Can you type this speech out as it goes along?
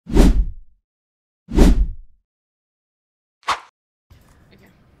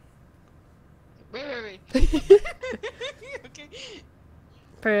Okay.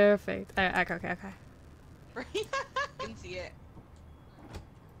 Perfect. Okay. I can see it.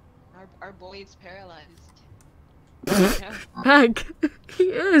 Our boy is paralyzed. Yeah. Mag, he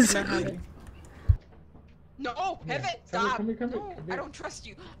is. No, pivot, stop. Come here. No, I don't trust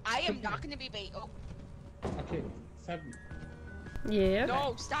you. I am not gonna be bait. Oh. Okay, Savvy. Yeah.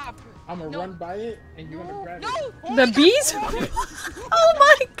 No, stop. I'm gonna run by it, and you're gonna grab it. No! Oh The my bees? God. Oh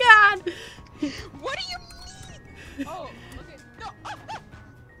my god! What do you mean? Oh, okay. No.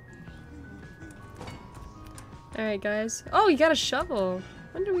 Alright, guys. Oh, you got a shovel.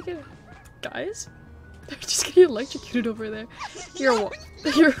 When did we get it? Guys? They're just getting electrocuted over there. He's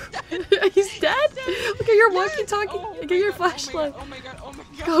dead? Okay, you're walkie-talkie. Oh Get your flashlight. Oh my god.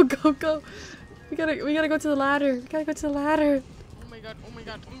 Go. We gotta go to the ladder. We gotta go to the ladder. Oh my god.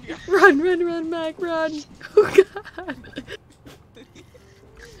 Run, Mac, run. Oh god.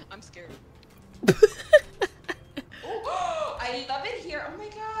 I'm scared. Oh, I love it here. Oh my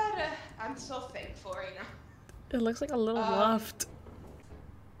god. I'm so thankful right now. It looks like a little loft.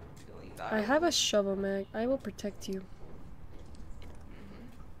 I have a shovel, Mac. I will protect you.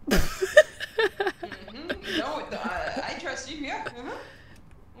 No, I trust you. Yeah.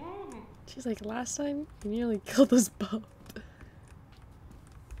 She's like, last time you nearly killed us both.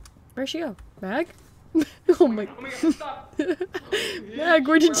 Where'd she go? Mag? Oh my god, stop. Mag,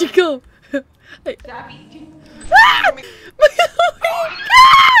 where did you go? Hey. Zabby. Ah! Oh my god!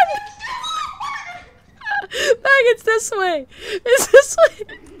 Mag, it's this way. It's this way.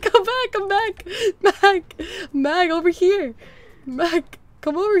 Come back. Mag, over here. Mag,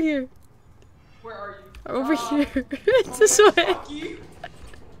 come over here. Where are you? Over here. It's this way.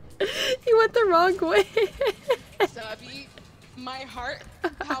 He went the wrong way. Zabby, my heart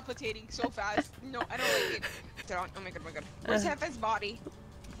palpitating so fast. No, I don't like it. Oh my god. Where's Hefe's body?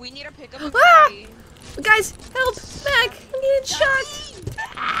 We need to pick up his body. Guys, help! Mag, I'm getting shot.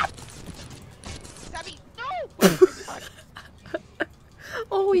 Zabby, no!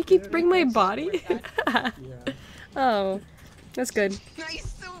 Oh, you can bring my body? Oh, that's good. Nice.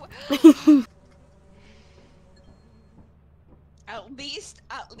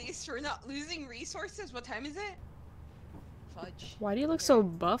 At least we're not losing resources. What time is it? Fudge. Why do you look so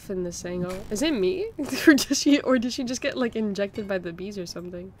buff in this angle? Is it me? or did she just get like injected by the bees or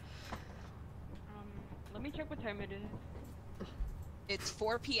something? Let me check what time it is. It's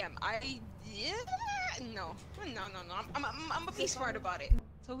 4 p.m. No. I'm gonna be smart about it,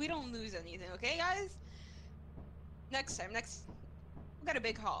 so we don't lose anything. Okay, guys? Next time, we got a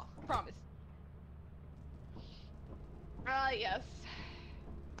big haul. Promise. Yes.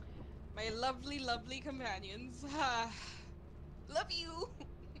 My lovely companions. Love you.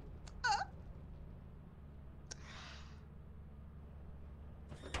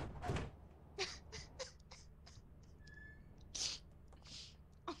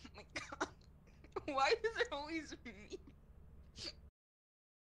 Oh my god. Why is it always me?